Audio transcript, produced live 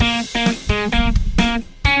Hello,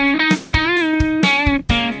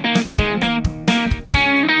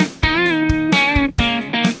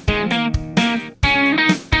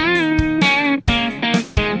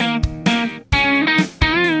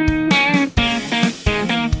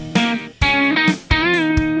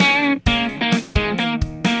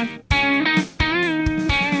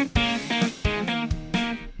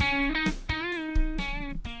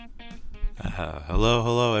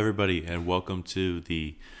 everybody, and welcome to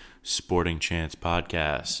the Sporting Chance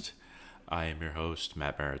podcast. I am your host,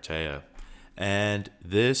 Matt Maratea, and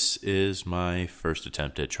this is my first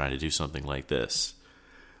attempt at trying to do something like this.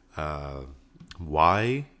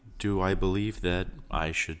 Why do I believe that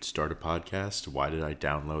I should start a podcast? Why did I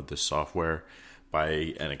download this software,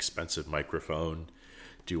 buy an expensive microphone,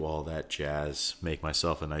 do all that jazz, make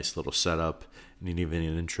myself a nice little setup, and even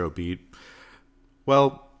an intro beat?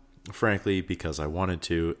 Well, frankly, because I wanted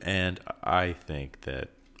to, and I think that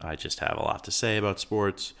I just have a lot to say about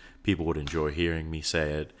sports. People would enjoy hearing me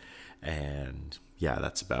say it, and yeah,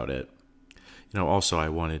 that's about it. Also, I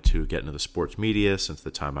wanted to get into the sports media since the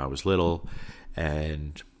time I was little,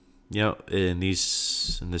 and in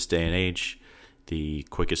this day and age, the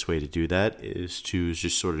quickest way to do that is to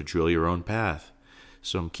just sort of drill your own path.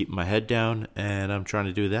 So I'm keeping my head down, and I'm trying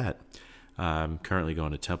to do that. I'm currently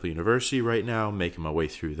going to Temple University right now, making my way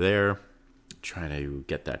through there, trying to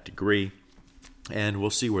get that degree, and we'll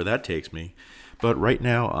see where that takes me. But right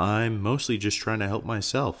now, I'm mostly just trying to help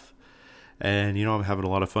myself, and I'm having a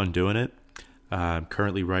lot of fun doing it. I'm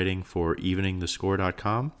currently writing for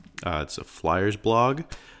eveningthescore.com. It's a Flyers blog.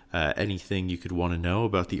 Anything you could want to know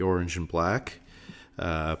about the orange and black,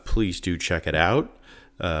 please do check it out.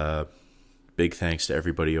 Big thanks to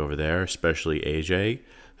everybody over there, especially AJ,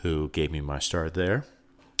 who gave me my start there,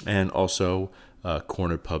 and also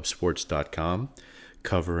cornerpubsports.com,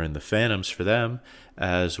 covering the Phantoms for them,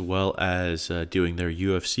 as well as doing their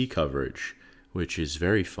UFC coverage, which is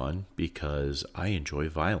very fun because I enjoy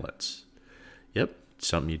violence. Yep,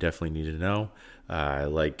 something you definitely need to know. I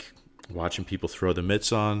like watching people throw the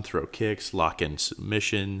mitts on, throw kicks, lock in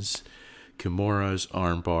submissions, kimuras,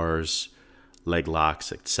 arm bars, leg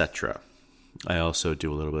locks, etc. I also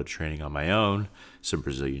do a little bit of training on my own, some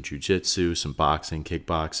Brazilian Jiu-Jitsu, some boxing,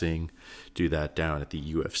 kickboxing, do that down at the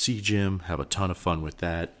UFC gym, have a ton of fun with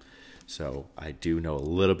that. So I do know a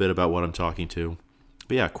little bit about what I'm talking to.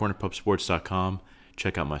 But yeah, cornerpubsports.com,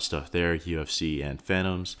 check out my stuff there, UFC and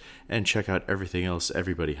Phantoms, and check out everything else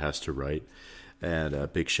everybody has to write. And a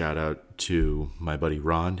big shout out to my buddy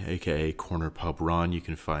Ron, aka Corner Pub Ron. You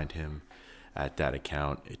can find him at that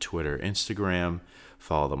account, Twitter, Instagram.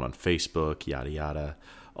 Follow them on Facebook, yada yada.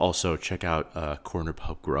 Also, check out Corner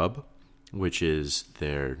Pub Grub, which is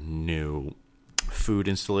their new food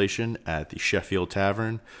installation at the Sheffield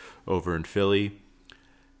Tavern over in Philly.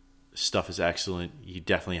 Stuff is excellent. You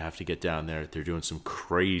definitely have to get down there. They're doing some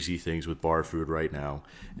crazy things with bar food right now,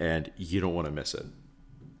 and you don't want to miss it.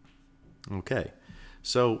 Okay,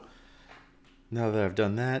 so now that I've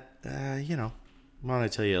done that, I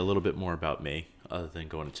want to tell you a little bit more about me. Other than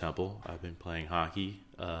going to Temple, I've been playing hockey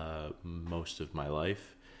most of my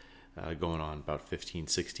life, going on about 15,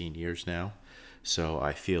 16 years now. So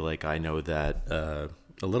I feel like I know that a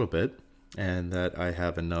little bit, and that I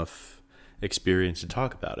have enough experience to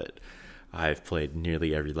talk about it. I've played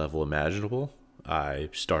nearly every level imaginable. I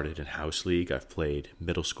started in house league. I've played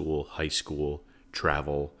middle school, high school,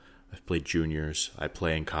 travel. I've played juniors. I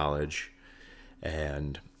play in college.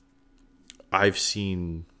 And I've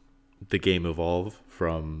seen the game evolve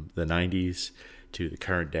from the 90s to the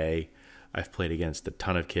current day. I've played against a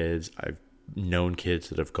ton of kids. I've known kids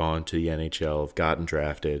that have gone to the NHL, have gotten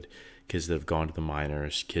drafted, kids that have gone to the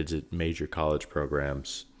minors, kids at major college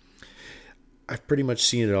programs. I've pretty much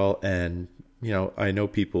seen it all, and I know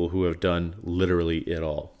people who have done literally it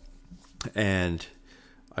all. And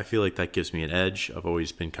I feel like that gives me an edge. I've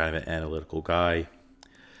always been kind of an analytical guy.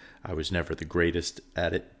 I was never the greatest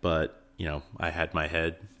at it, but I had my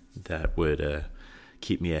head that would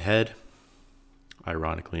keep me ahead.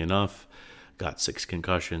 Ironically enough, got 6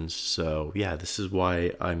 concussions. So yeah, this is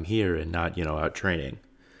why I'm here and not, out training.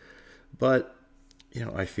 But,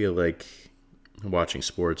 I feel like watching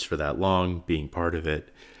sports for that long, being part of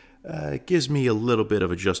it, gives me a little bit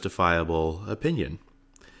of a justifiable opinion.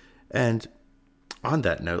 And on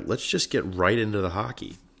that note, let's just get right into the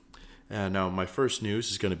hockey. Now, my first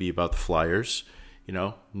news is going to be about the Flyers.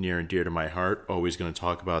 Near and dear to my heart. Always going to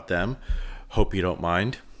talk about them. Hope you don't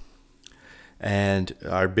mind. And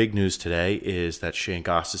our big news today is that Shane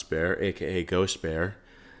Gostisbehere, a.k.a. Ghost Bear,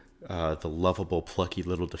 the lovable, plucky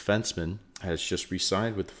little defenseman, has just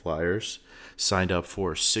re-signed with the Flyers. Signed up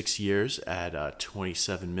for 6 years at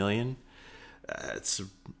 $27 million. it's a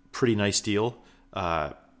pretty nice deal.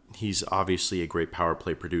 He's obviously a great power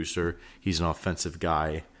play producer. He's an offensive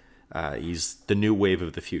guy. He's the new wave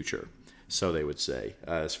of the future, so they would say,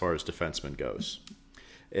 as far as defenseman goes.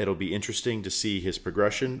 It'll be interesting to see his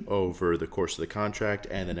progression over the course of the contract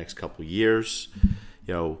and the next couple of years.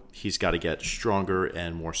 He's got to get stronger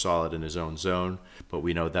and more solid in his own zone, but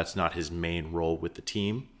we know that's not his main role with the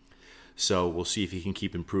team. So we'll see if he can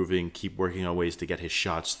keep improving, keep working on ways to get his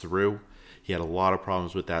shots through. He had a lot of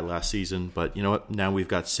problems with that last season, but you know what? Now we've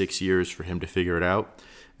got 6 years for him to figure it out,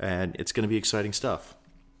 and it's going to be exciting stuff.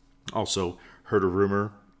 Also, heard a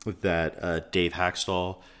rumor that Dave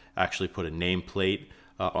Hackstall actually put a nameplate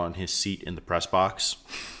on his seat in the press box.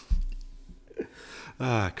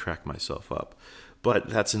 I cracked myself up. But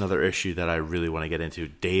that's another issue that I really want to get into.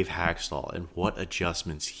 Dave Hackstall and what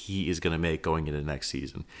adjustments he is going to make going into next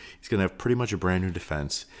season. He's going to have pretty much a brand new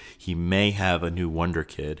defense. He may have a new wonder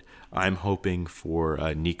kid. I'm hoping for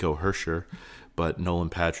Nico Herscher, but Nolan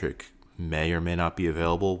Patrick may or may not be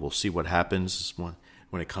available. We'll see what happens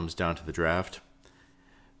when it comes down to the draft.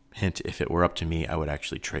 Hint, if it were up to me, I would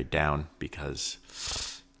actually trade down because,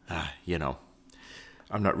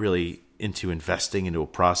 I'm not really into investing into a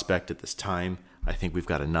prospect at this time. I think we've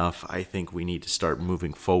got enough. I think we need to start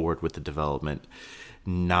moving forward with the development,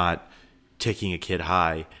 not taking a kid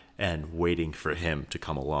high and waiting for him to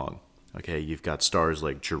come along. Okay, you've got stars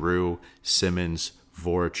like Giroux, Simmons,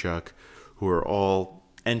 Voracek, who are all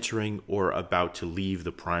entering or about to leave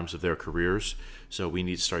the primes of their careers. So we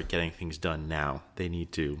need to start getting things done now. They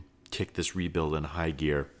need to kick this rebuild in high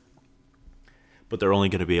gear. But they're only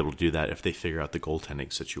going to be able to do that if they figure out the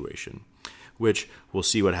goaltending situation, which we'll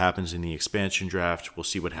see what happens in the expansion draft. We'll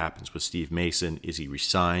see what happens with Steve Mason. Is he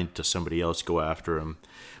resigned? Does somebody else go after him?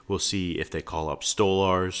 We'll see if they call up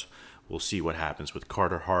Stolars. We'll see what happens with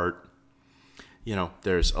Carter Hart.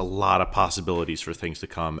 There's a lot of possibilities for things to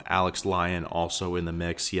come. Alex Lyon also in the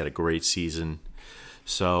mix. He had a great season.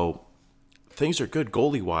 So things are good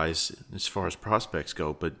goalie-wise as far as prospects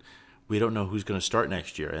go, but we don't know who's going to start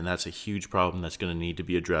next year, and that's a huge problem that's going to need to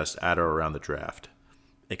be addressed at or around the draft.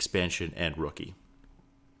 Expansion and rookie.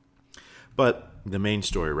 But the main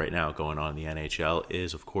story right now going on in the NHL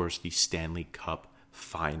is, of course, the Stanley Cup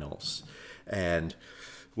Finals. And,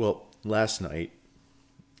 last night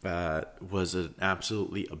was an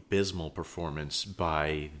absolutely abysmal performance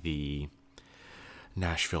by the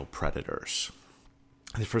Nashville Predators.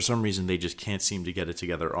 And for some reason, they just can't seem to get it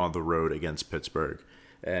together on the road against Pittsburgh.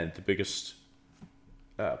 And the biggest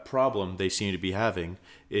problem they seem to be having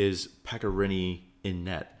is Pekka Rinne in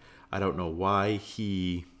net. I don't know why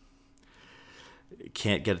he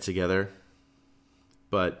can't get it together,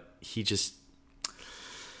 but he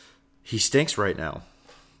stinks right now.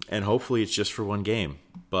 And hopefully it's just for one game,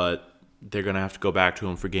 but they're going to have to go back to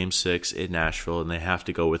him for Game 6 in Nashville, and they have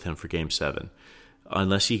to go with him for Game 7.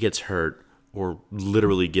 Unless he gets hurt or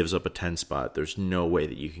literally gives up a 10 spot, there's no way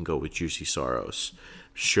that you can go with Juuse Saros.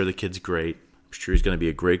 I'm sure the kid's great. I'm sure he's going to be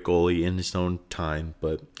a great goalie in his own time,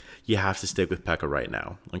 but you have to stick with Pekka right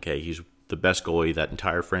now. Okay, he's the best goalie that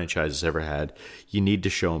entire franchise has ever had. You need to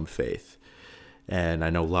show him faith. And I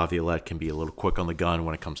know Laviolette can be a little quick on the gun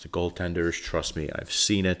when it comes to goaltenders. Trust me, I've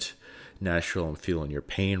seen it. Nashville, I'm feeling your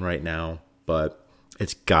pain right now, but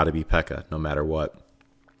it's got to be Pekka no matter what.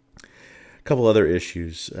 A couple other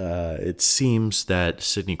issues. It seems that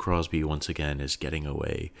Sidney Crosby once again is getting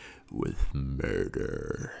away with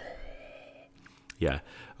murder. Yeah,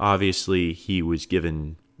 obviously he was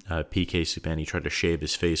given PK Subban. He tried to shave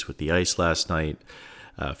his face with the ice last night.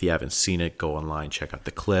 If you haven't seen it, go online, check out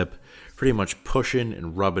the clip. Pretty much pushing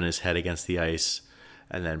and rubbing his head against the ice,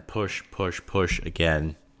 and then push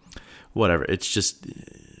again. Whatever. It's just,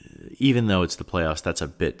 even though it's the playoffs, that's a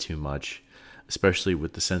bit too much, especially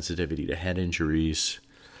with the sensitivity to head injuries.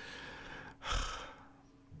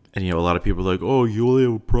 And, a lot of people are like, oh, you only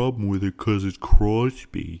have a problem with it because it's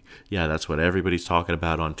Crosby. Yeah, that's what everybody's talking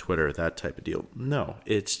about on Twitter, that type of deal. No,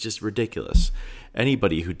 it's just ridiculous.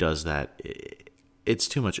 Anybody who does that, it's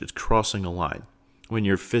too much. It's crossing a line. When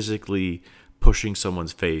you're physically pushing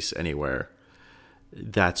someone's face anywhere,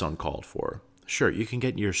 that's uncalled for. Sure, you can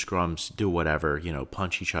get in your scrums, do whatever,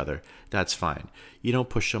 punch each other. That's fine. You don't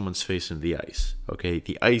push someone's face into the ice, okay?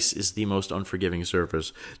 The ice is the most unforgiving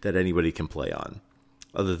surface that anybody can play on,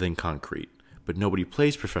 other than concrete. But nobody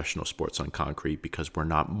plays professional sports on concrete because we're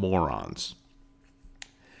not morons.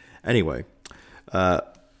 Anyway,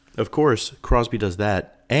 of course, Crosby does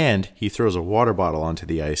that, and he throws a water bottle onto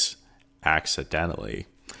the ice accidentally.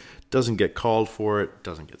 Doesn't get called for it,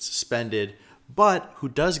 doesn't get suspended. But who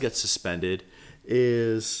does get suspended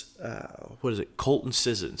is, Colton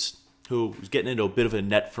Sissons, who was getting into a bit of a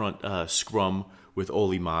net front scrum with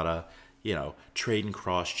Oli Mata, trading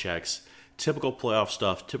cross checks, typical playoff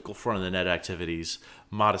stuff, typical front of the net activities.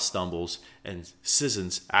 Mata stumbles, and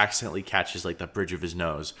Sissons accidentally catches like the bridge of his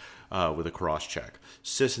nose with a cross check.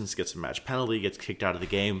 Sissons gets a match penalty, gets kicked out of the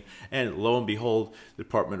game, and lo and behold, the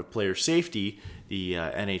Department of Player Safety, the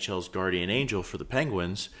NHL's guardian angel for the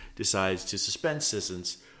Penguins, decides to suspend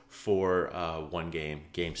Sissons for one game,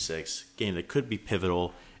 Game 6, game that could be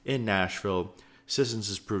pivotal in Nashville. Sissons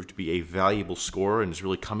has proved to be a valuable scorer and is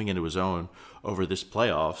really coming into his own over this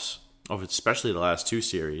playoffs, especially the last two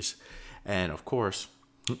series. And of course,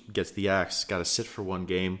 gets the axe, got to sit for one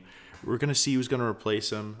game. We're going to see who's going to replace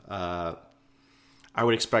him. I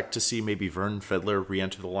would expect to see maybe Vernon Fiddler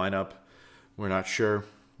re-enter the lineup. We're not sure.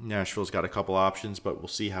 Nashville's got a couple options, but we'll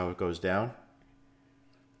see how it goes down.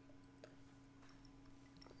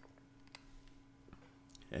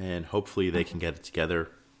 And hopefully they can get it together.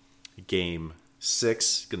 Game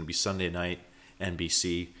 6, going to be Sunday night,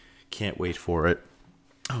 NBC. Can't wait for it.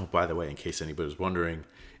 Oh, by the way, in case anybody's wondering,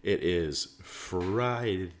 it is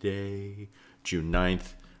Friday, June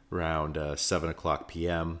 9th, around 7 o'clock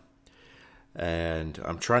p.m. And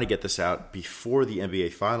I'm trying to get this out before the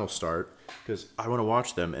NBA Finals start because I want to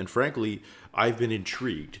watch them. And frankly, I've been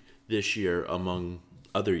intrigued this year among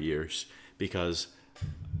other years because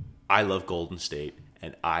I love Golden State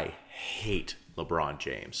and I hate LeBron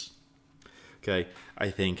James. Okay,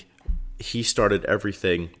 I think he started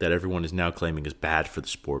everything that everyone is now claiming is bad for the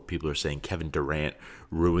sport. People are saying Kevin Durant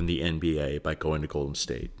ruined the NBA by going to Golden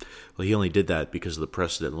State. Well, he only did that because of the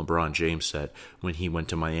precedent LeBron James set when he went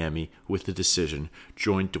to Miami with the decision,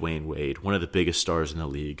 joined Dwayne Wade, one of the biggest stars in the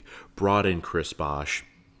league, brought in Chris Bosh,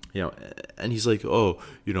 and he's like,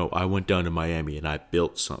 I went down to Miami and I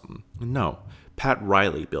built something. No, Pat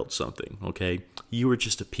Riley built something, okay? You were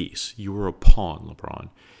just a piece. You were a pawn, LeBron.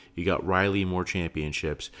 You got Riley more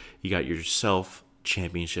championships. You got yourself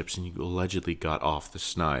championships, and you allegedly got off the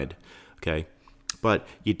snide, okay? But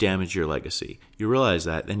you damaged your legacy. You realized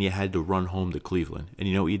that, then you had to run home to Cleveland. And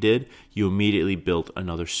you know what you did? You immediately built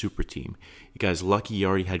another super team. You guys lucky you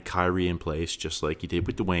already had Kyrie in place, just like you did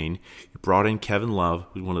with Dwayne. You brought in Kevin Love,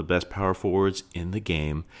 who's one of the best power forwards in the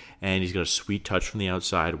game, and he's got a sweet touch from the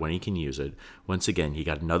outside when he can use it. Once again, you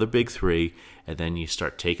got another big three, and then you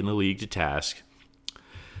start taking the league to task.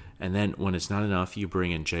 And then when it's not enough, you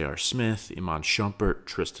bring in J.R. Smith, Iman Shumpert,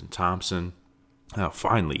 Tristan Thompson.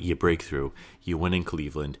 Finally, you break through. You win in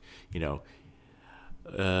Cleveland. All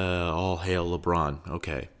hail LeBron.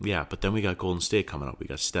 Okay, yeah, but then we got Golden State coming up. We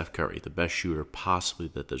got Steph Curry, the best shooter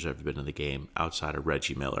possibly that there's ever been in the game outside of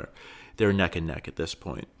Reggie Miller. They're neck and neck at this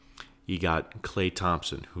point. You got Klay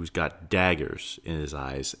Thompson, who's got daggers in his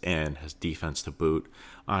eyes and has defense to boot.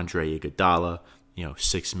 Andre Iguodala,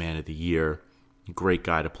 sixth man of the year. Great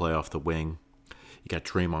guy to play off the wing. You got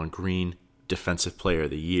Draymond Green, defensive player of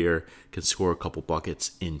the year, can score a couple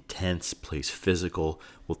buckets, intense, plays physical,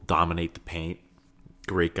 will dominate the paint.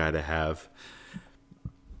 Great guy to have.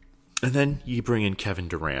 And then you bring in Kevin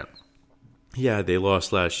Durant. Yeah, they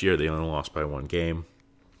lost last year. They only lost by one game.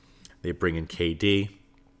 They bring in KD.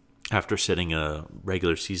 After setting a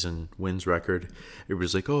regular season wins record,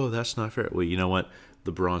 everybody's like, oh, that's not fair. Well, you know what?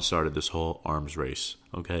 LeBron started this whole arms race,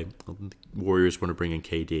 okay? Warriors want to bring in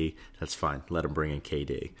KD. That's fine. Let them bring in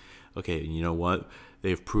KD. Okay, and you know what?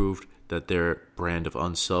 They've proved that their brand of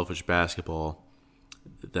unselfish basketball,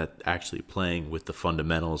 that actually playing with the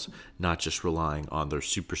fundamentals, not just relying on their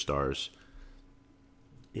superstars,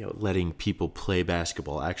 letting people play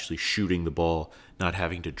basketball, actually shooting the ball, not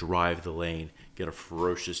having to drive the lane, get a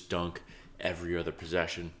ferocious dunk every other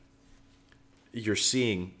possession. You're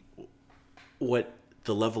seeing what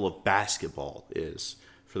the level of basketball is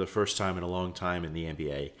for the first time in a long time in the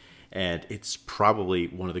NBA. And it's probably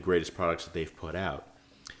one of the greatest products that they've put out.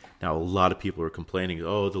 Now, a lot of people are complaining,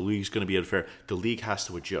 oh, the league's going to be unfair. The league has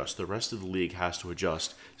to adjust. The rest of the league has to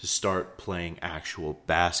adjust to start playing actual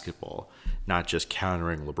basketball, not just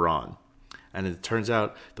countering LeBron. And it turns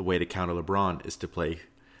out the way to counter LeBron is to play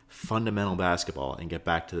fundamental basketball and get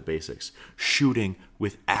back to the basics. Shooting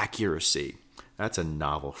with accuracy. That's a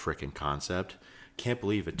novel freaking concept. Can't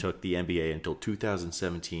believe it took the NBA until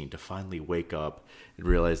 2017 to finally wake up and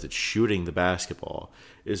realize that shooting the basketball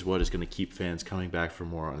is what is going to keep fans coming back for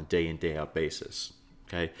more on a day in, day out basis.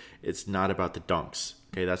 Okay, it's not about the dunks.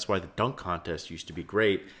 Okay, that's why the dunk contest used to be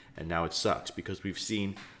great and now it sucks because we've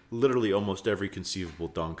seen literally almost every conceivable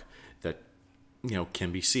dunk that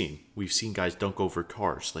can be seen. We've seen guys dunk over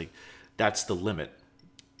cars. Like, that's the limit.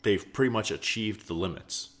 They've pretty much achieved the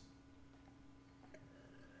limits.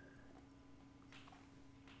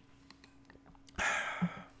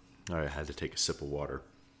 All right, I had to take a sip of water.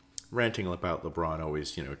 ranting about LeBron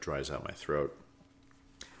always, dries out my throat.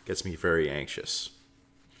 Gets me very anxious.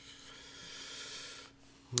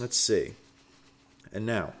 Let's see. And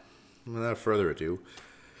now, without further ado,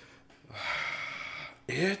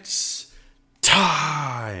 it's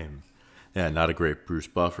time! Yeah, not a great Bruce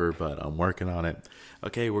Buffer, but I'm working on it.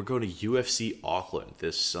 Okay, we're going to UFC Auckland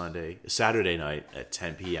this Saturday night at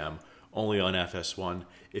 10 p.m., only on FS1.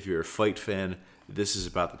 If you're a fight fan, this is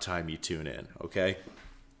about the time you tune in, okay?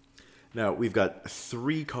 Now, we've got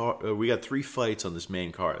three fights on this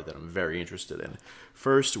main card that I'm very interested in.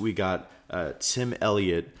 First, we got Tim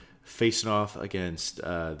Elliott facing off against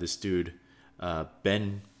this dude,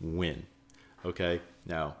 Ben Nguyen. Okay,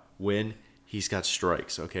 now, Nguyen, he's got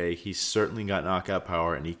strikes, okay? He's certainly got knockout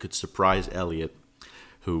power, and he could surprise Elliott,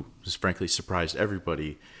 who has frankly surprised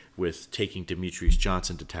everybody with taking Demetrius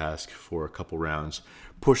Johnson to task for a couple rounds,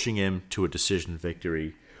 pushing him to a decision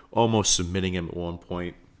victory, almost submitting him at one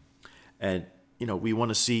point. And, we want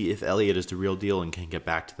to see if Elliott is the real deal and can get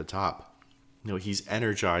back to the top. He's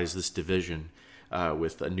energized this division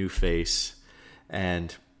with a new face.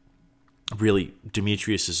 And really,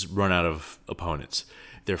 Demetrius has run out of opponents.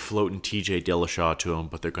 They're floating TJ Dillashaw to him,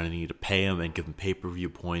 but they're going to need to pay him and give him pay-per-view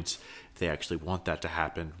points if they actually want that to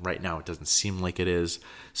happen. Right now, it doesn't seem like it is.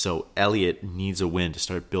 So Elliott needs a win to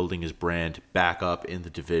start building his brand back up in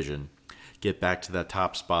the division, get back to that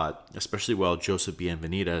top spot, especially while Joseph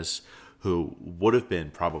Benavidez, who would have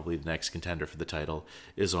been probably the next contender for the title,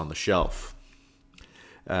 is on the shelf.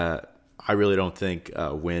 I really don't think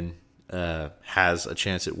Nguyen has a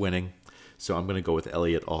chance at winning, so I'm going to go with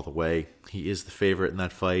Elliott all the way. He is the favorite in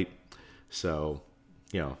that fight, so,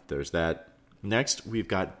 there's that. Next, we've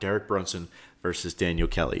got Derek Brunson versus Daniel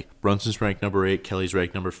Kelly. Brunson's ranked number 8, Kelly's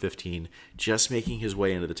ranked number 15, just making his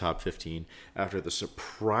way into the top 15 after the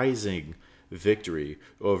surprising victory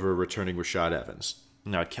over returning Rashad Evans.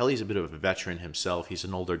 Now, Kelly's a bit of a veteran himself. He's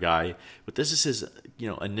an older guy, but this is his,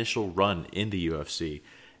 initial run in the UFC,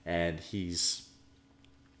 and he's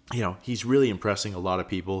really impressing a lot of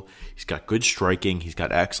people. He's got good striking. He's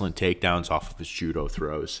got excellent takedowns off of his judo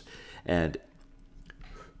throws, and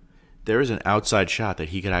there is an outside shot that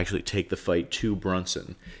he could actually take the fight to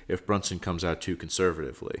Brunson if Brunson comes out too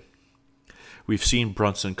conservatively. We've seen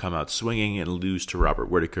Brunson come out swinging and lose to Robert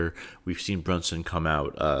Whittaker. We've seen Brunson come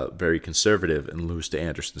out very conservative and lose to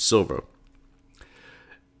Anderson Silva.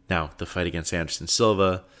 Now, the fight against Anderson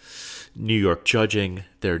Silva, New York judging,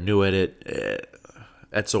 they're new at it.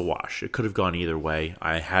 It's a wash. It could have gone either way.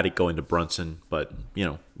 I had it going to Brunson, but,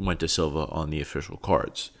 went to Silva on the official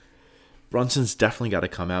cards. Brunson's definitely got to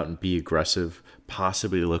come out and be aggressive,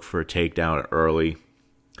 possibly look for a takedown early.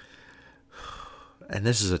 And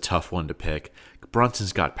this is a tough one to pick.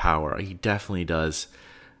 Brunson's got power. He definitely does.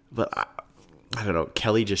 But I don't know.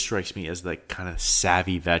 Kelly just strikes me as the kind of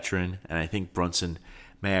savvy veteran. And I think Brunson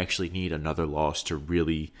may actually need another loss to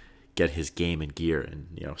really get his game in gear and,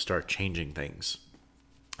 start changing things.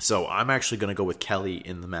 So I'm actually going to go with Kelly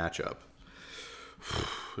in the matchup.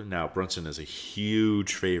 Now, Brunson is a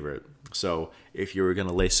huge favorite. So if you were going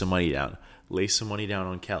to lay some money down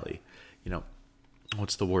on Kelly.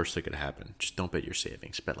 What's the worst that could happen? Just don't bet your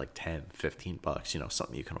savings. Bet like $10, $15,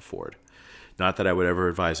 something you can afford. Not that I would ever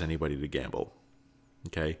advise anybody to gamble.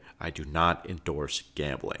 Okay? I do not endorse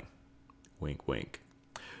gambling. Wink, wink.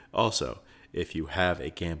 Also, if you have a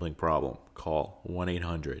gambling problem, call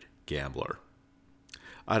 1-800-GAMBLER.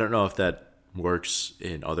 I don't know if that works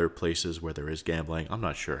in other places where there is gambling. I'm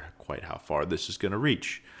not sure quite how far this is going to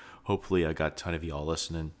reach. Hopefully I got a ton of y'all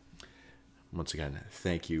listening. Once again,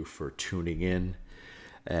 thank you for tuning in.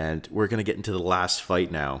 And we're going to get into the last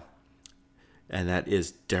fight now. And that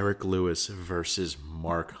is Derek Lewis versus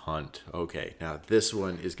Mark Hunt. Okay, now this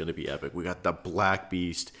one is going to be epic. We got the Black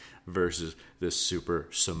Beast versus the Super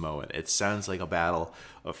Samoan. It sounds like a battle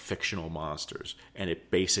of fictional monsters. And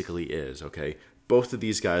it basically is, okay? Both of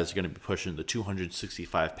these guys are going to be pushing the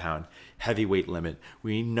 265-pound heavyweight limit.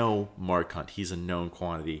 We know Mark Hunt. He's a known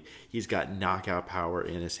quantity. He's got knockout power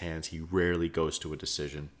in his hands. He rarely goes to a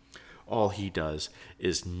decision. All he does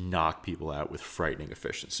is knock people out with frightening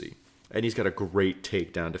efficiency. And he's got a great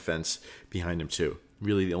takedown defense behind him, too.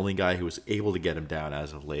 Really, the only guy who was able to get him down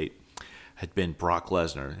as of late had been Brock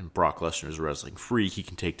Lesnar. And Brock Lesnar is a wrestling freak. He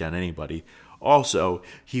can take down anybody. Also,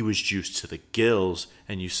 he was juiced to the gills,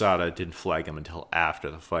 and USADA didn't flag him until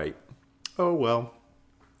after the fight. Oh, well.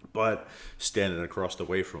 But standing across the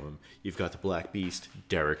way from him, you've got the Black Beast,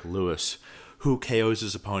 Derek Lewis, who KOs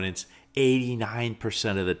his opponents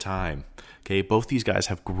 89% of the time. Okay, both these guys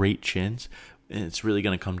have great chins, and it's really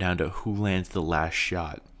going to come down to who lands the last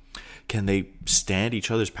shot. Can they stand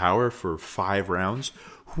each other's power for 5 rounds?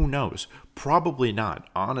 Who knows? Probably not.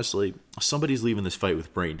 Honestly, somebody's leaving this fight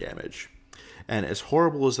with brain damage. And as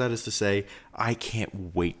horrible as that is to say, I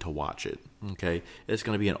can't wait to watch it. Okay? It's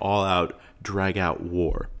going to be an all-out, drag-out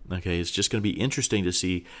war. Okay? It's just going to be interesting to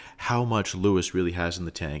see how much Lewis really has in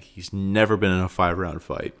the tank. He's never been in a 5-round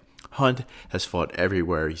fight. Hunt has fought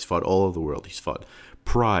everywhere. He's fought all over the world. He's fought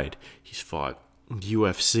Pride. He's fought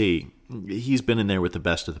UFC. He's been in there with the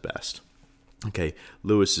best of the best. Okay,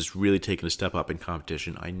 Lewis is really taking a step up in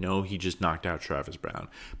competition. I know he just knocked out Travis Browne,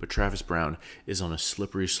 but Travis Browne is on a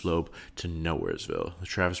slippery slope to nowheresville.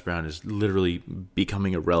 Travis Browne is literally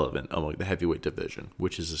becoming irrelevant among the heavyweight division,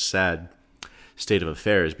 which is a sad state of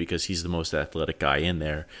affairs because he's the most athletic guy in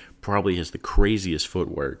there, probably has the craziest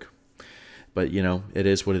footwork. But, it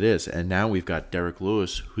is what it is. And now we've got Derek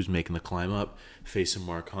Lewis, who's making the climb up, facing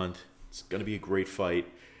Mark Hunt. It's going to be a great fight.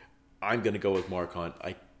 I'm going to go with Mark Hunt.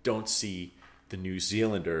 I don't see the New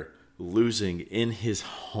Zealander losing in his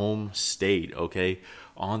home state, okay,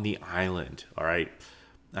 on the island, all right?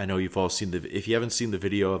 I know you've all seen if you haven't seen the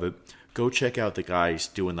video of it, go check out the guys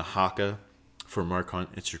doing the haka for Mark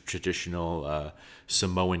Hunt. It's a traditional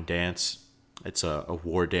Samoan dance. It's a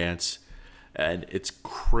war dance, and it's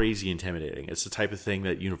crazy intimidating. It's the type of thing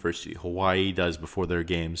that University of Hawaii does before their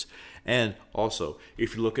games. And also,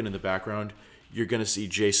 if you're looking in the background, you're going to see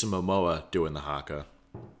Jason Momoa doing the haka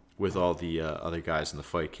with all the other guys in the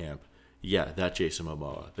fight camp. Yeah, that Jason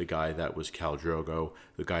Momoa, the guy that was Khal Drogo,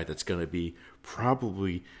 the guy that's going to be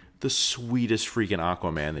probably the sweetest freaking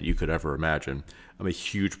Aquaman that you could ever imagine. I'm a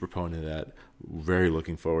huge proponent of that. Very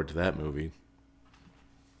looking forward to that movie.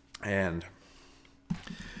 And,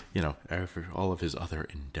 for all of his other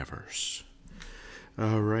endeavors.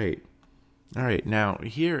 All right. Now,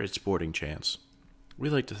 here at Sporting Chance, we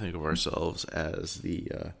like to think of ourselves as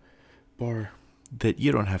the bar that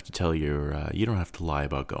you don't have to you don't have to lie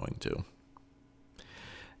about going to.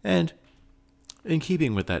 And in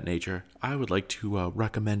keeping with that nature, I would like to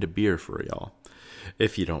recommend a beer for y'all,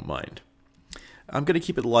 if you don't mind. I'm going to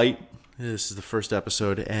keep it light. This is the first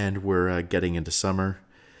episode, and we're getting into summer.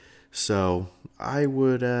 So I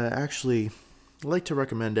would actually like to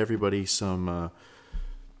recommend everybody some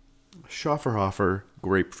Schafferhofer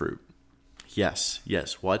grapefruit. Yes,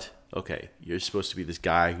 what? Okay, you're supposed to be this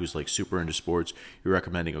guy who's like super into sports. You're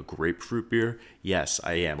recommending a grapefruit beer? Yes,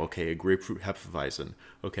 I am. Okay, a grapefruit Hefeweizen.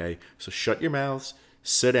 Okay, so shut your mouths,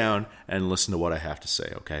 sit down, and listen to what I have to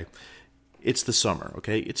say, okay? It's the summer,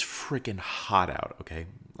 okay? It's freaking hot out, okay?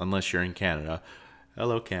 Unless you're in Canada.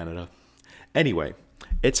 Hello, Canada. Anyway,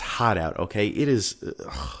 it's hot out, okay? It is...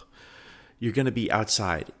 You're going to be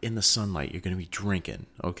outside in the sunlight. You're going to be drinking,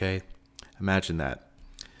 okay? Imagine that.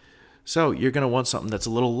 So you're going to want something that's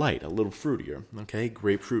a little light, a little fruitier, okay?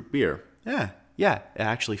 Grapefruit beer. Yeah, it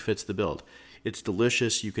actually fits the build. It's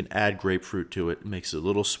delicious. You can add grapefruit to it. It makes it a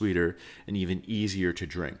little sweeter and even easier to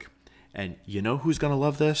drink. And you know who's going to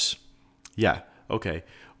love this? Yeah, okay.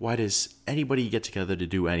 Why does anybody get together to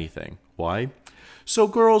do anything? Why? So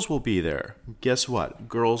girls will be there. Guess what?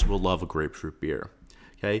 Girls will love a grapefruit beer.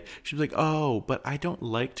 Okay? She'll be like, oh, but I don't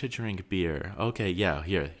like to drink beer. Okay, yeah,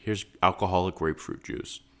 here's alcoholic grapefruit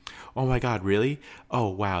juice. Oh my God, really? Oh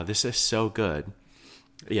wow, this is so good.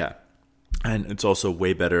 Yeah, and it's also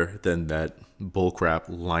way better than that bullcrap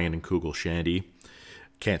Lion and Kugel shandy.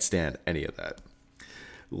 Can't stand any of that.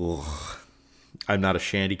 Ugh. I'm not a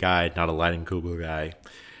shandy guy, not a Lion and Kugel guy.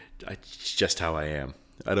 It's just how I am.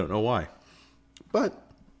 I don't know why. But,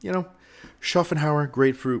 Schaffenhauer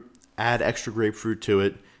grapefruit, add extra grapefruit to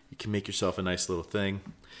it. You can make yourself a nice little thing.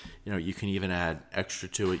 You can even add extra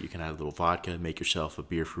to it. You can add a little vodka, make yourself a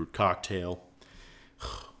beer fruit cocktail.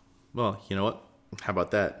 Well, you know what? How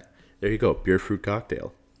about that? There you go, beer fruit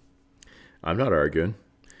cocktail. I'm not arguing.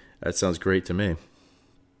 That sounds great to me.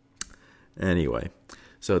 Anyway,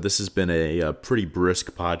 so this has been a pretty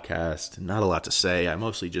brisk podcast. Not a lot to say. I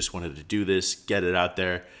mostly just wanted to do this, get it out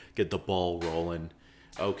there, get the ball rolling.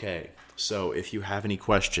 Okay, so if you have any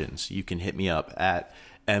questions, you can hit me up at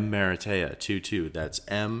mmaratea22. That's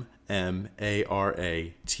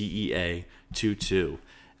MMARATEA22.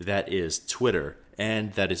 That is Twitter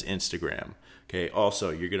and that is Instagram. Okay.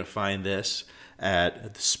 Also, you're gonna find this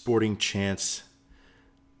at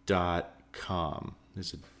sportingchance.com.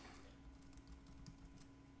 Is it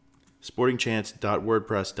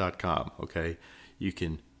sportingchance.wordpress.com? Okay. You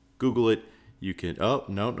can Google it. You can. Oh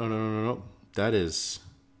no. That is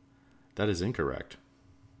incorrect.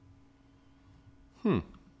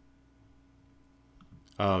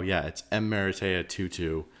 Oh, yeah, it's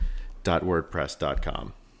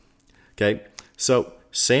mmaratea22.wordpress.com. Okay, so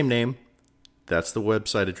same name. That's the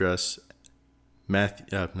website address.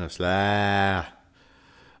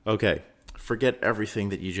 Okay, forget everything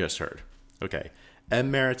that you just heard. Okay,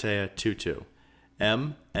 mmaratea22.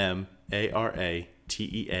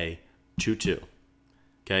 MMARATEA22.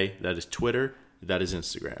 Okay, that is Twitter. That is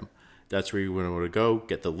Instagram. That's where you want to go.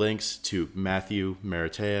 Get the links to Matthew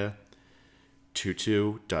Maratea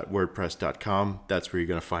 22.wordpress.com. That's where you're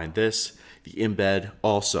going to find this. The embed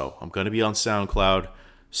also. I'm going to be on SoundCloud.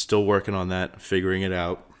 Still working on that, figuring it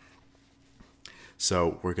out.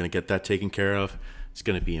 So we're going to get that taken care of. It's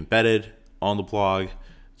going to be embedded on the blog.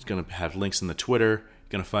 It's going to have links in the Twitter. You're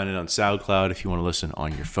going to find it on SoundCloud if you want to listen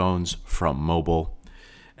on your phones from mobile.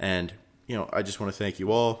 And, I just want to thank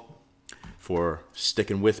you all for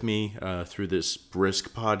sticking with me through this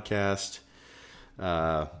brisk podcast.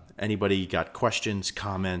 Anybody got questions,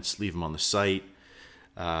 comments, leave them on the site.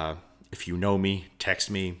 If you know me, text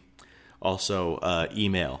me. Also,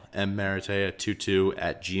 email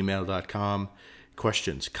mmaratea22@gmail.com.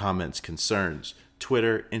 Questions, comments, concerns,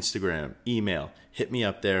 Twitter, Instagram, email. Hit me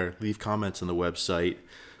up there. Leave comments on the website.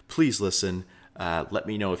 Please listen. Let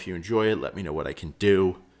me know if you enjoy it. Let me know what I can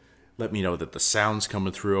do. Let me know that the sound's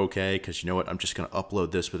coming through okay, because you know what? I'm just going to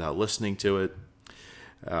upload this without listening to it.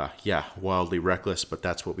 Wildly reckless, but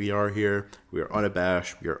that's what we are here. We are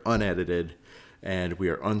unabashed, we are unedited, and we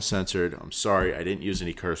are uncensored. I'm sorry I didn't use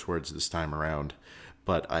any curse words this time around,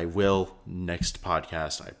 but I will next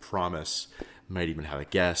podcast, I promise. Might even have a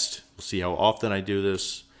guest. We'll see how often I do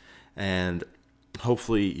this, and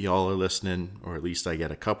hopefully y'all are listening, or at least I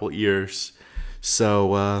get a couple ears.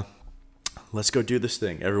 So let's go do this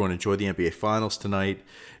thing. Everyone enjoy the NBA Finals tonight.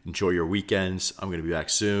 Enjoy your weekends. I'm going to be back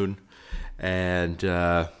soon. And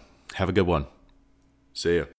have a good one. See ya.